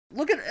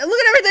Look at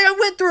everything I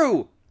went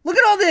through. Look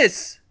at all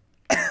this.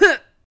 I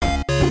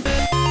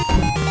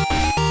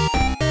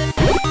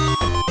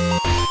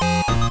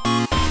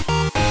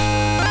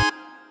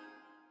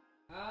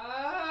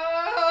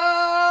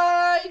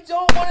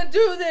don't want to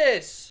do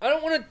this. I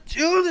don't want to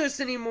do this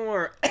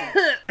anymore.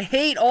 I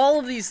hate all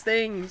of these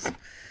things.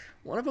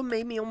 One of them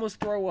made me almost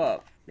throw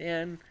up,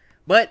 man.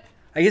 But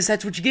I guess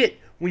that's what you get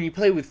when you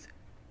play with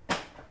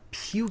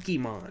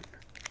PUKEYMON.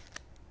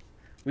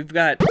 We've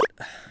got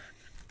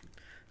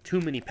too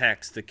many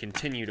packs to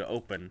continue to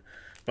open,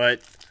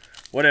 but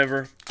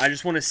whatever. I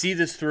just want to see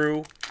this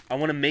through. I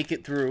want to make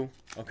it through,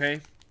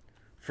 okay?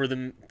 For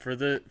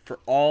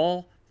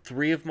all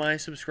 3 of my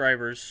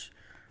subscribers,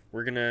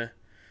 we're gonna.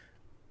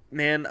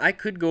 Man, I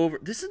could go over.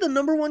 This is the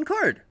 #1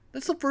 card.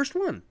 That's the first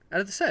one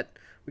out of the set.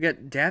 We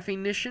got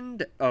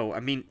Definition. Oh, I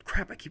mean,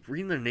 crap. I keep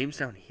reading their names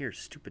down here.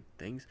 Stupid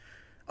things.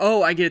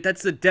 Oh, I get it.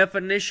 That's the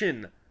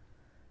definition.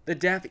 The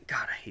God,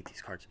 I hate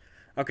these cards.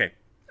 Okay.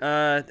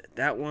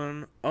 That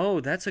one. Oh,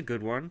 that's a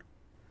good one.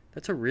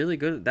 That's a really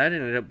good. That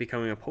ended up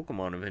becoming a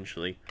Pokemon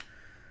eventually.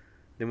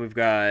 Then we've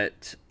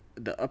got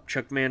the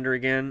Upchuckmander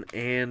again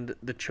and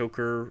the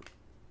Choker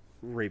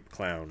Rape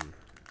Clown.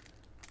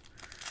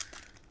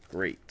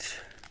 Great.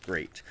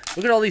 Great.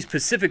 Look at all these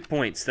Pacific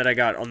points that I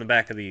got on the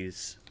back of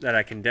these that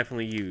I can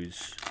definitely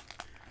use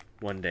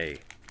one day.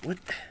 What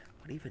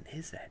even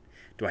is that?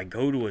 Do I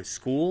go to a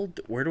school?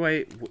 What do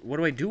I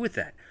do with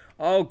that?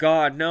 Oh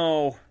God,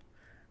 no.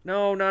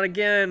 No, not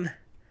again.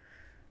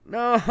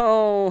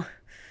 No.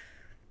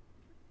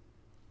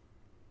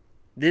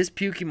 This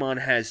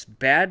Pokemon has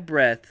bad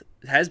breath.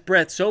 Has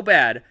breath so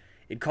bad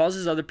it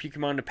causes other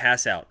Pokemon to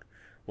pass out.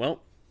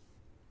 Well,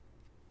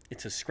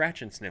 it's a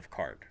scratch and sniff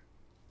card.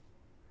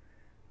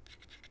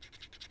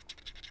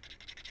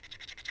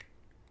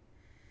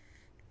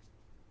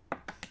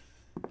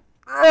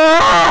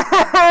 Oh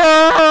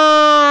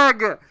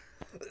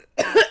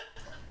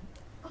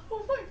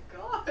my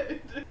God.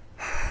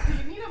 Do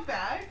you need a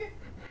bag?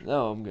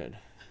 No, I'm good.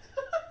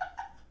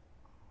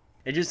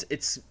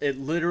 It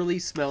literally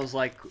smells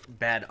like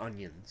bad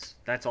onions.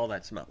 That's all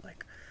that smelled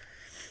like.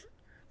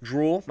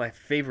 Drool, my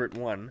favorite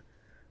one.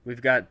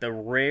 We've got the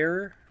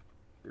rare,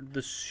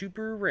 the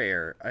super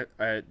rare.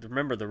 I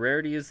remember the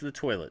rarity is the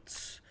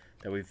toilets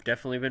that we've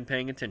definitely been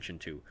paying attention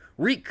to.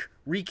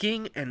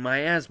 Reeking, and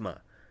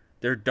Miasma.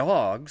 They're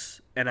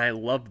dogs, and I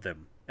love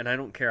them, and I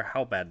don't care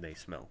how bad they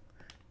smell.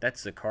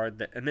 That's the card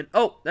that, and then,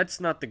 oh, that's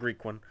not the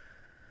Greek one.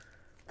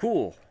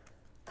 Cool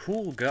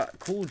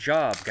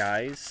job,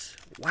 guys.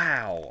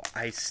 Wow,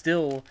 I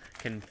still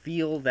can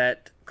feel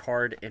that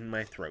card in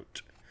my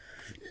throat.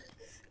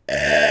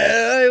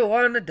 I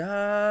wanna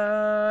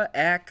die,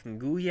 Ack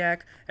and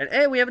Gooyak, and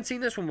hey, we haven't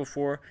seen this one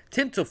before.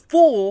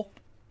 Tentaful.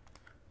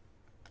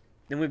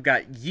 Then we've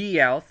got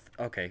Yeouth.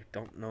 Okay,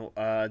 don't know.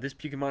 This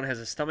Pokemon has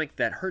a stomach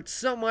that hurts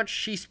so much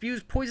she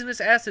spews poisonous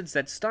acids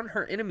that stun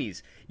her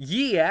enemies.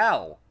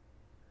 Yeow!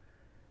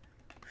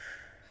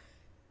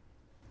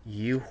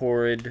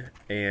 Horrid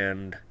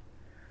and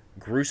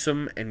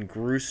Gruesome and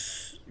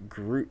Gruesome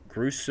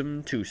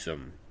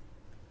Twosome.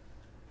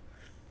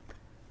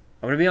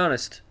 I'm gonna be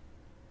honest.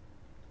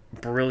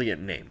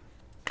 Brilliant name.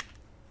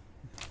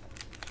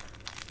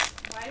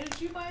 Why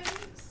did you buy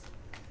these?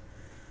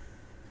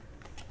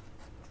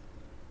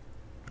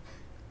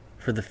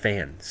 For the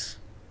fans.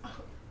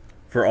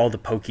 For all the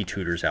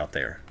Poke-tutors out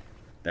there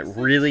that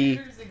really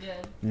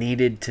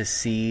needed to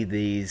see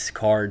these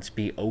cards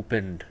be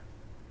opened.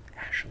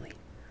 Ashley.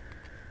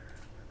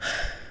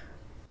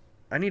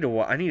 I need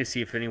to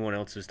see if anyone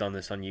else has done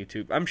this on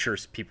YouTube. I'm sure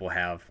people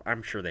have.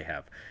 I'm sure they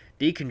have.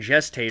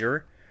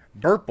 Decongestator,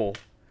 Burple,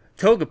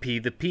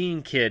 Togepi, the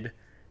Peeing Kid,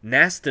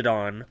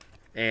 Nastodon,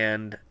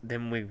 and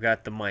then we've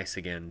got the mice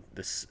again.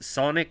 The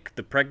Sonic,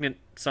 the pregnant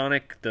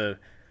Sonic, the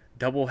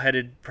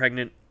double-headed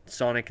pregnant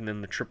Sonic, and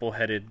then the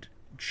triple-headed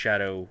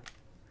Shadow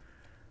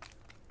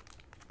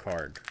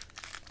card.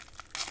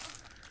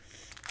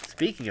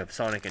 Speaking of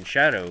Sonic and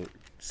Shadow,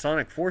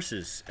 Sonic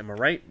Forces. Am I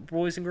right,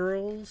 boys and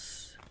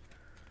girls?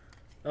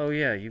 Oh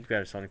yeah, you've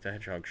got a Sonic the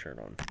Hedgehog shirt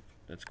on.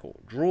 That's cool.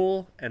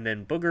 Drool, and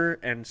then Booger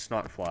and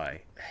Snotfly.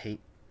 I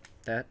hate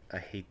that. I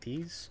hate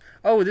these.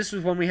 Oh, this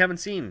is one we haven't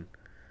seen.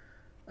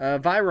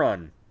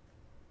 Viron.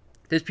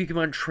 This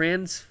Pokemon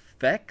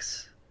transfects.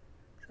 Is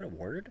that a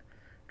word?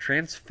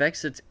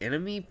 Transfects its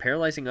enemy,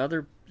 paralyzing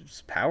other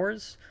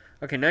powers?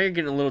 Okay, now you're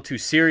getting a little too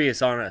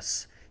serious on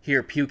us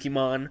here,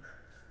 Pokemon.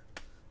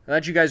 I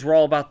thought you guys were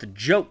all about the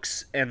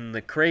jokes and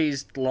the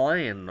crazed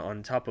lion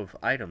on top of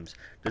items.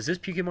 Does this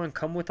Pokemon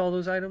come with all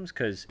those items?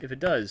 Because if it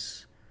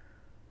does,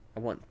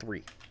 I want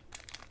 3.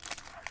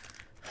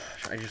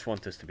 I just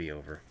want this to be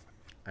over.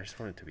 I just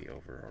want it to be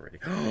over already.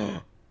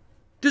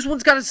 This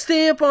one's got a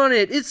stamp on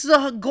it! It's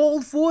a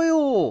gold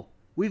foil!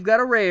 We've got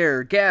a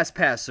rare Gas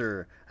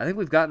Passer. I think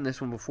we've gotten this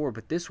one before,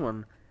 but this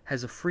one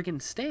has a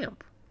freaking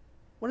stamp.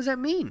 What does that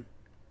mean?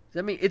 Does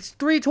that mean it's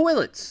 3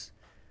 toilets?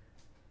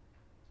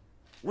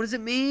 What does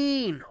it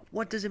mean?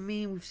 What does it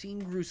mean? We've seen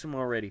Gruesome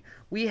already.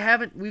 We've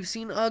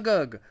seen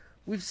Ugug.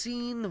 We've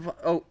seen the...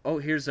 Oh,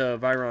 here's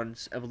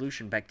Viron's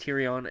evolution.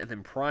 Bacterion and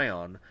then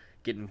Prion.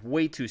 Getting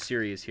way too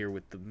serious here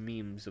with the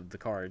memes of the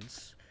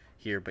cards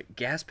here. But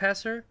Gas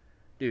Passer?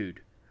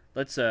 Dude,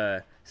 let's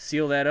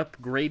seal that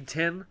up. Grade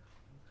 10.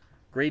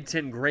 Grade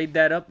 10, grade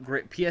that up.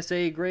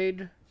 PSA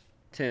grade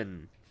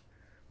 10.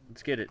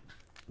 Let's get it.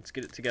 Let's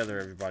get it together,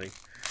 everybody.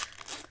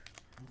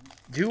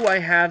 Do I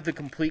have the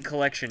complete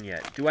collection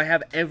yet? Do I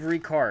have every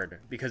card?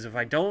 Because if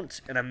I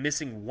don't, and I'm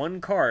missing one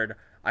card,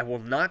 I will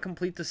not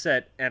complete the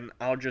set, and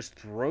I'll just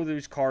throw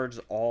those cards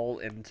all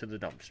into the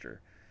dumpster.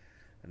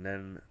 And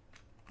then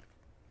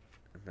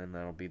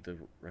that'll be the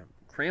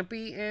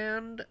Crampy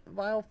and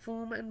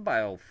Vilefume and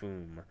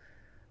Bilefume.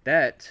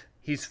 That,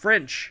 he's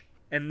French,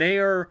 and they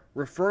are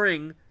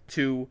referring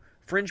to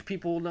French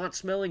people not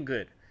smelling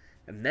good.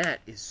 And that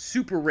is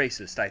super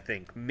racist, I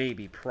think.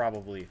 Maybe,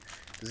 probably.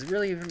 Does it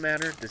really even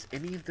matter? Does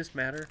any of this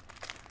matter?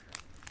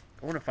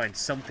 I want to find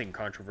something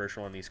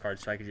controversial on these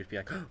cards so I could just be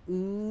like,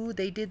 ooh,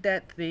 they did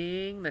that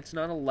thing that's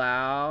not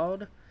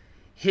allowed.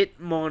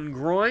 Hitmon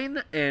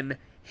groin and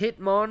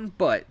Hitmon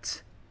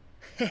butt.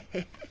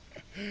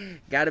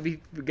 Gotta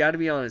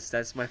be honest,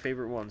 that's my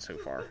favorite one so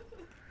far.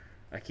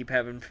 I keep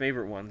having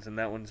favorite ones, and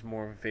that one's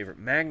more of a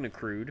favorite.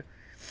 Magnacrude.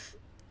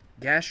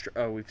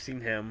 Oh, we've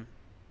seen him.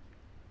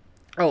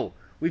 Oh,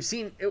 we've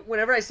seen...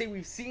 Whenever I say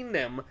we've seen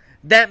them,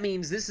 that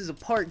means this is a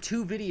part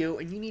 2 video,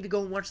 and you need to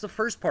go and watch the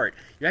first part.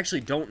 You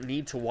actually don't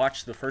need to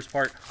watch the first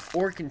part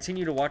or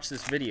continue to watch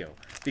this video,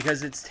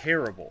 because it's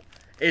terrible.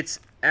 It's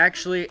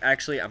actually,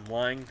 I'm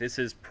lying. This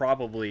is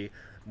probably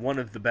one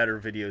of the better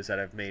videos that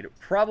I've made.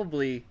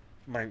 Probably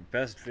my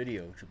best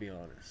video, to be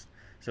honest.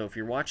 So if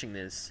you're watching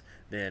this,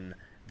 then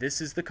this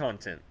is the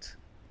content.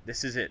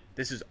 This is it.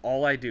 This is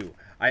all I do.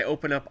 I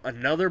open up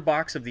another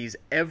box of these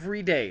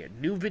every day. A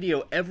new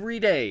video every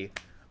day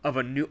of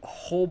a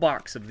whole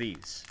box of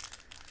these.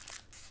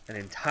 An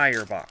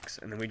entire box.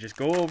 And then we just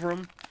go over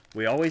them.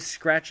 We always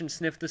scratch and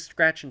sniff the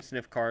scratch and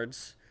sniff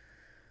cards.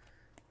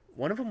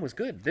 One of them was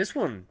good. This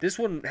one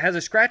has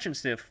a scratch and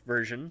sniff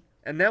version.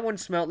 And that one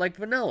smelled like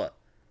vanilla.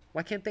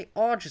 Why can't they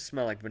all just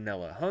smell like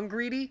vanilla? Huh,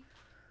 Greedy?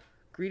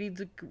 Greedy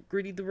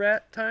the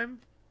rat time?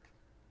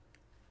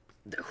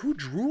 Who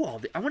drew all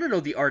the... I want to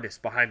know the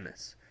artist behind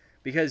this.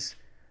 Because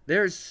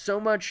there's so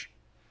much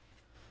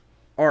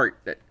art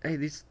that... Hey,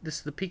 this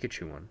is the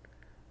Pikachu one.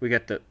 We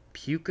got the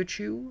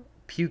Pikachu,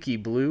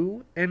 Pukey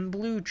Blue, and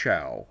Blue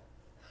Chow.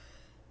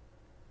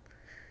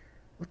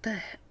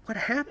 What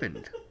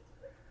happened?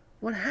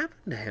 What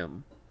happened to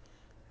him?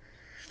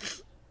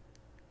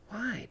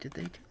 Why did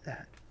they do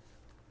that?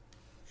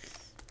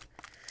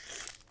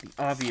 The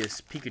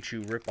obvious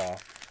Pikachu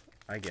ripoff.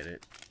 I get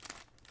it.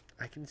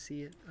 I can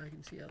see it. I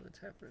can see how that's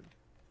happening.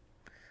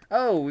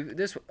 Oh,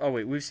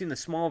 wait, we've seen the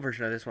small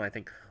version of this one, I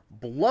think.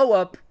 Blow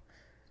Up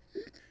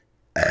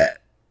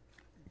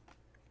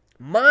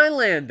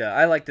Mylanda.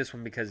 I like this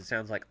one because it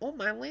sounds like, oh,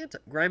 Mylanta.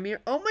 Grimer.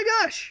 Oh my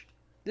gosh!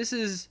 This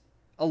is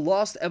a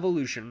lost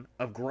evolution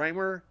of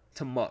Grimer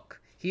to Muck.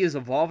 He is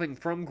evolving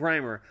from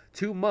Grimer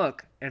to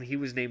Muck, and he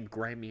was named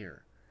Grimer.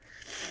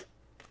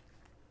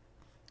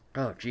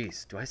 Oh,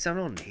 jeez. Do I sound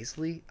all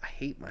nasally? I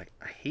hate my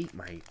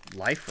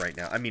life right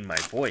now. I mean, my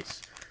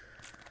voice.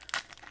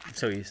 I'm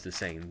so used to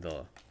saying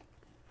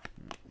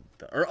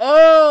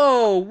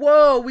oh!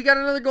 Whoa! We got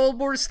another gold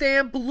border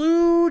stamp.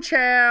 Blue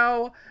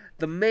Chow.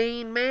 The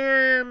main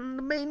man.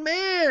 The main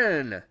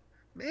man.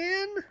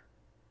 Man.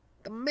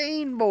 The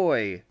main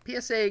boy.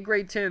 PSA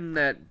grade 10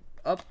 that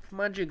up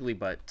my jiggly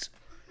butt.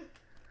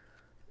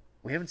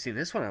 We haven't seen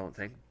this one, I don't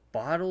think.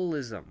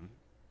 Botulism.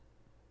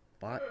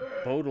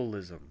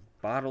 Botulism.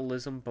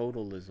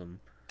 Botulism.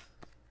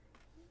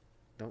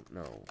 Don't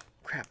know.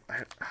 Crap.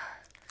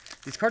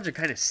 These cards are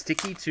kind of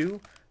sticky, too.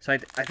 So I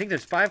think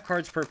there's 5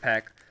 cards per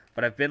pack.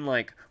 But I've been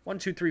like 1,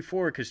 2, 3,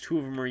 4 because 2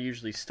 of them are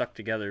usually stuck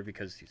together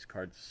because these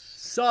cards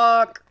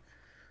suck.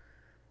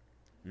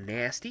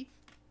 Nasty.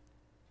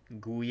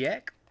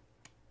 Guyak.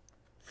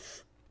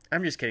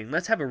 I'm just kidding.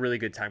 Let's have a really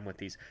good time with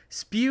these.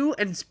 Spew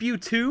and Spew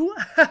 2?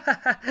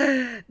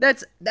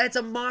 That's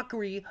a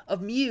mockery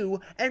of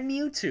Mew and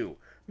Mewtwo.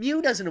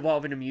 Mew doesn't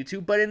evolve into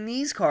Mewtwo, but in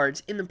these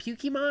cards, in the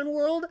PUKEYMON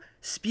world,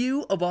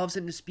 Spew evolves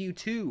into Spew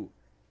 2.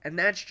 And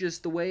that's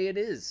just the way it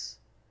is.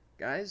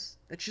 Guys,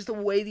 that's just the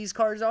way these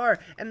cards are.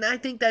 And I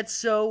think that's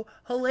so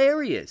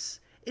hilarious.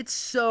 It's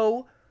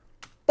so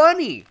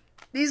funny.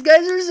 These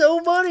guys are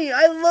so funny.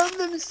 I love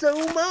them so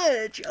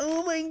much.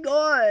 Oh my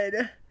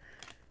god.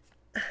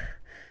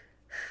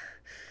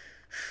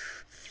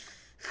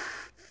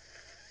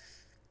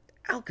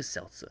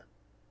 Alka-Seltzer.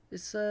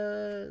 It's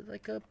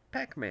like a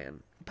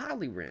Pac-Man.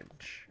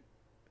 Poliwrench.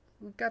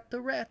 We've got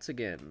the rats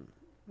again.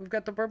 We've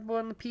got the purple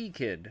and the pea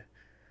kid.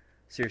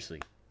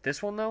 Seriously.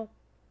 This one though?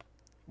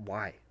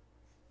 Why?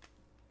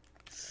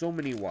 So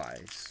many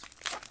whys.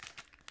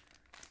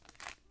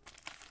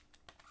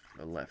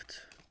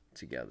 Left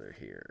together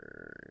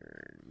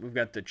here. We've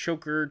got the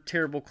Choker,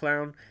 Terrible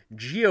Clown,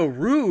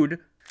 Georude.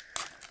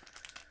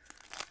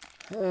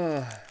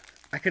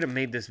 I could have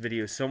made this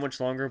video so much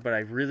longer, but I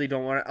really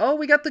don't want to. Oh,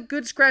 we got the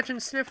good scratch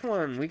and sniff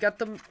one. We got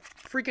the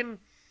freaking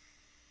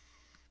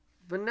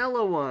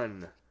vanilla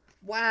one.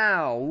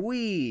 Wow,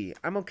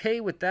 I'm okay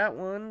with that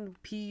one.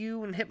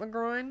 PU and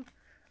Hitmogroin.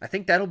 I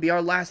think that'll be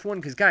our last one,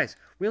 because, guys,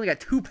 we only got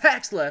 2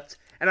 packs left,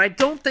 and I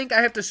don't think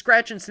I have to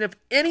scratch and sniff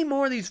any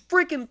more of these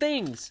freaking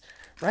things.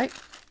 Right?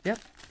 Yep.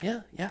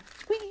 Yeah.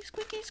 Squeaky,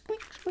 squeaky,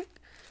 squeak, squeak,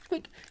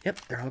 squeak. Yep,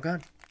 they're all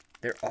gone.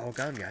 They're all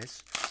gone,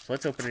 guys. So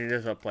let's open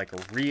this up like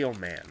a real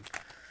man.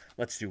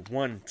 Let's do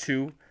 1,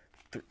 2,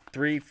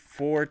 3,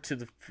 4 to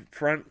the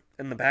front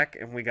and the back,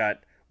 and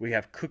we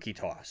have Cookie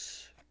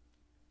Toss.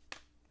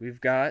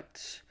 We've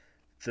got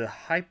the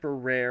Hyper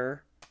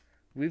Rare.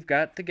 We've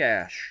got the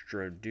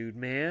Gastro Dude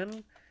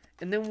Man.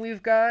 And then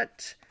we've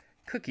got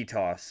Cookie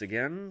Toss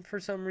again for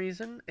some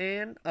reason.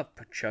 And a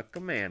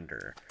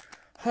PUKEYMON.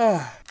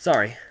 Oh,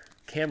 sorry.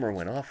 Camera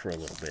went off for a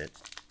little bit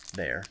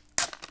there.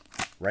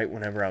 Right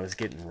whenever I was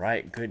getting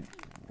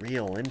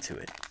real into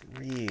it.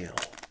 Real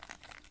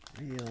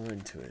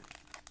into it.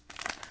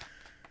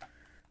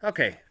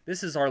 Okay,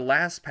 this is our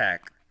last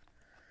pack.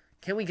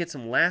 Can we get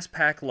some last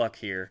pack luck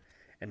here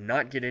and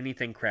not get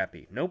anything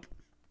crappy? Nope.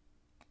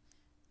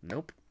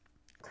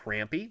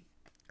 Crampy.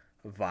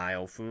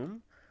 Vileplume.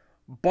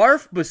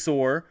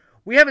 Barfbasaur.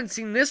 We haven't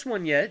seen this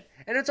one yet,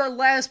 and it's our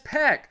last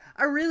pack.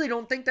 I really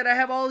don't think that I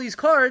have all these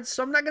cards,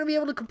 so I'm not going to be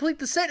able to complete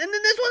the set. And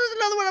then this one is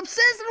another one. I'm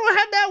obsessed. I don't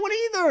have that one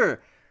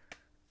either.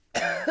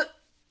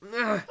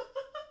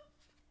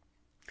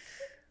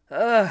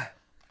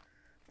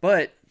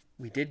 But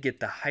we did get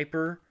the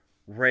Hyper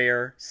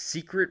Rare,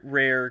 Secret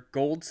Rare,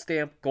 Gold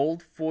Stamp,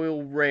 Gold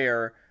Foil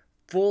Rare,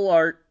 Full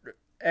Art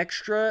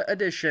Extra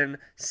Edition,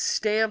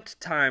 Stamped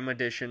Time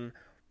Edition,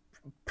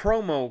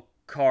 Promo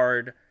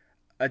Card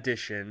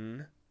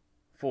Edition,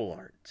 Full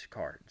Art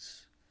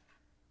cards.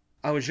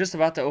 I was just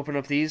about to open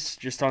up these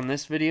just on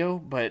this video,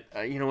 but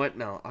you know what?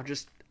 No, I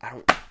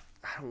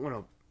don't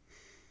want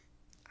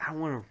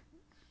to.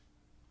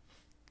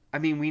 I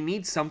mean, we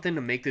need something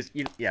to make this.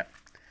 Yeah.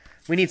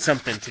 We need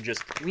something to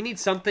just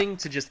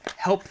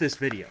help this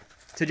video,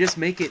 to just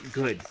make it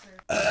good.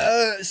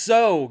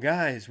 So,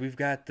 guys, we've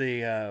got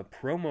the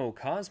promo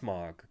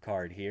Cosmog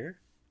card here.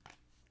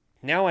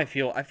 Now I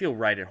feel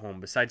right at home,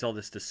 besides all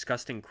this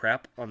disgusting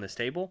crap on this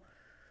table.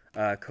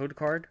 Code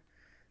card,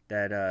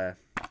 that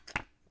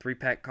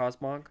 3-pack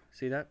Cosmog,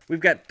 see that? We've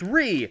got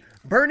 3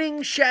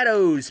 Burning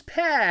Shadows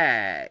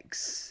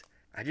packs.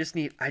 I just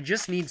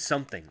need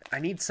something. I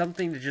need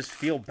something to just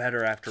feel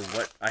better after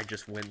what I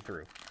just went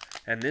through.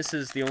 And this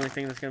is the only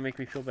thing that's going to make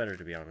me feel better,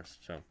 to be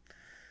honest. So,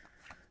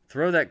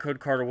 throw that code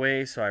card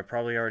away, so I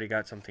probably already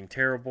got something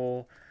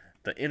terrible.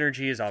 The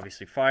energy is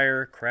obviously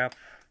fire. Crap.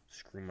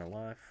 Screw my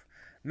life.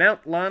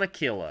 Mount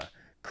Lanakila.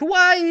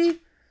 Kawaii.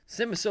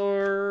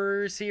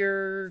 Simisaur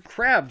here.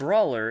 Crab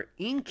Brawler.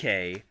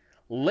 Inkay.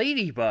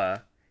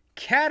 Ladybug.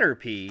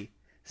 Caterpie.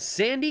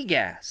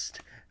 Sandygast.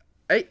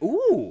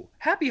 Ooh!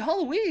 Happy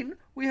Halloween!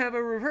 We have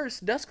a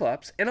reverse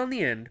Dusclops. And on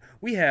the end,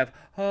 we have...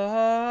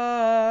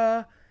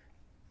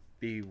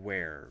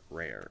 Beware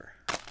Rare.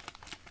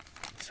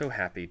 I'm so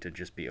happy to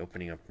just be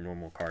opening up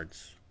normal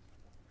cards.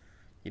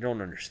 You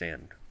don't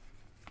understand.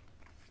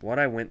 What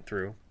I went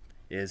through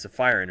is a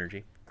fire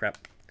energy. Crap.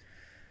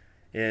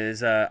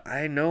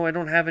 I know I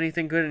don't have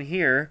anything good in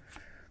here.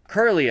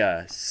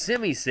 Curlia,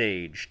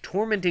 Simisage,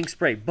 Tormenting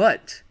Spray.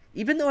 But,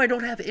 even though I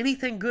don't have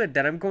anything good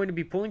that I'm going to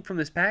be pulling from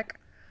this pack,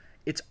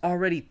 it's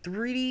already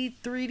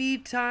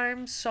 3D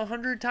times,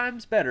 100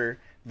 times better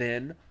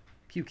than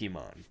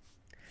PUKEYMON.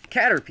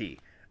 Caterpie.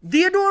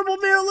 The adorable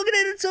Meryl, look at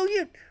it, it's so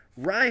cute.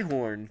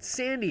 Rhyhorn,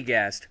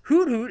 Sandygast,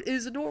 Hoot Hoot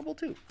is adorable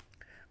too.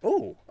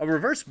 Oh, a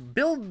reverse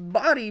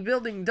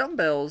bodybuilding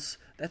dumbbells.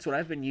 That's what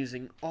I've been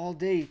using all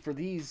day for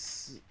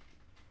these.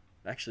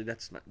 Actually,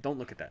 that's not, don't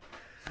look at that.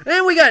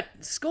 And we got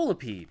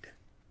Scolipede.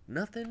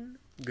 Nothing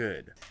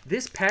good.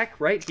 This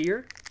pack right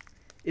here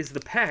is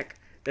the pack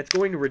that's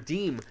going to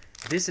redeem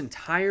this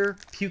entire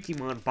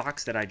PUKEYMON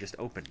box that I just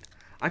opened.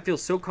 I feel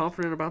so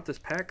confident about this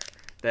pack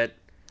that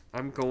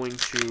I'm going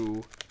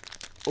to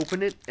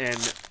open it,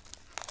 and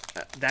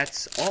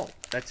that's all.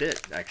 That's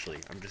it, actually.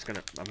 I'm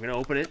gonna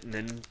open it, and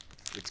then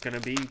it's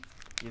gonna be,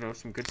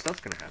 some good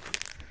stuff's gonna happen.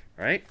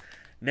 Alright?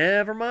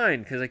 Never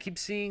mind, because I keep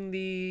seeing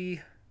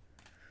the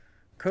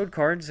code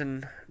cards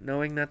and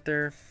knowing that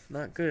they're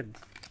not good.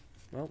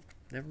 Well,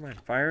 never mind.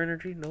 Fire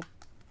energy? Nope.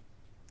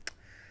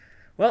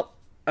 Well,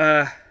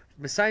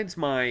 besides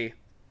my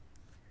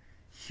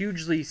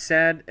hugely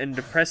sad and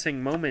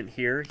depressing moment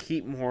here,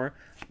 Heatmore,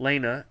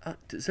 Lena.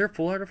 Is there a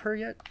full art of her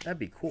yet? That'd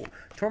be cool.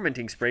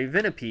 Tormenting Spray,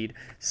 Venipede,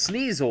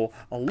 Sneasel,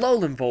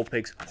 Alolan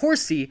Vulpix,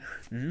 Horsey,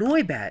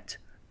 Noibat,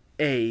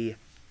 a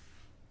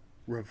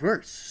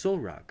reverse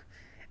Solrock.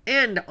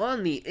 And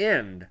on the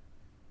end,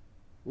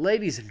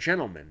 ladies and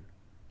gentlemen,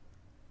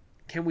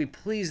 can we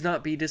please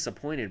not be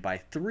disappointed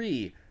by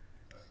 3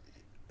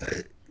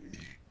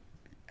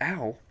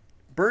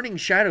 Burning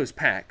Shadows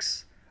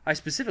packs? I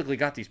specifically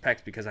got these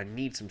packs because I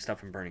need some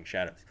stuff in Burning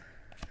Shadows.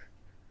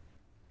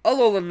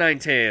 Alolan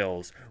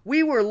Ninetales.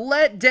 We were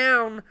let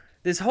down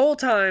this whole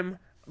time.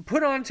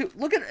 Put on to...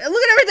 Look at everything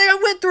I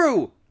went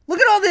through. Look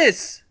at all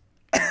this.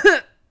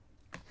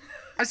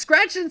 I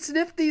scratched and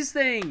sniffed these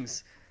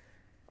things.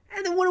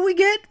 And then what do we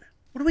get?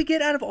 What do we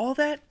get out of all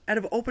that? Out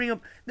of opening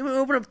up... Then we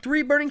open up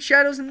 3 Burning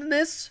Shadows and then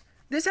this?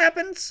 This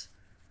happens?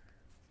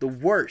 The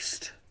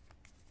worst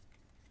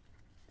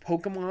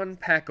Pokemon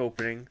pack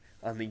opening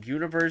on the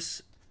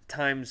universe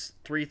times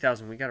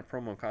 3,000. We got a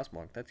promo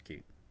Cosmog. That's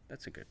cute.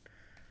 That's a good.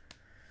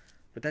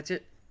 But that's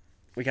it.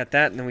 We got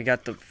that, and then we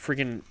got the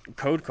freaking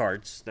code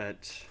cards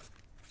that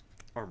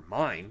are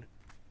mine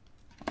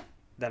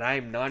that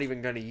I'm not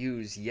even going to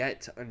use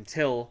yet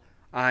until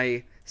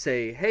I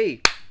say,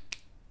 hey,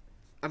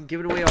 I'm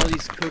giving away all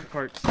these code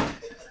cards.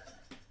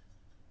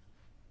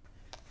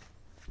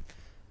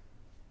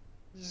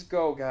 Just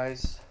go,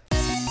 guys.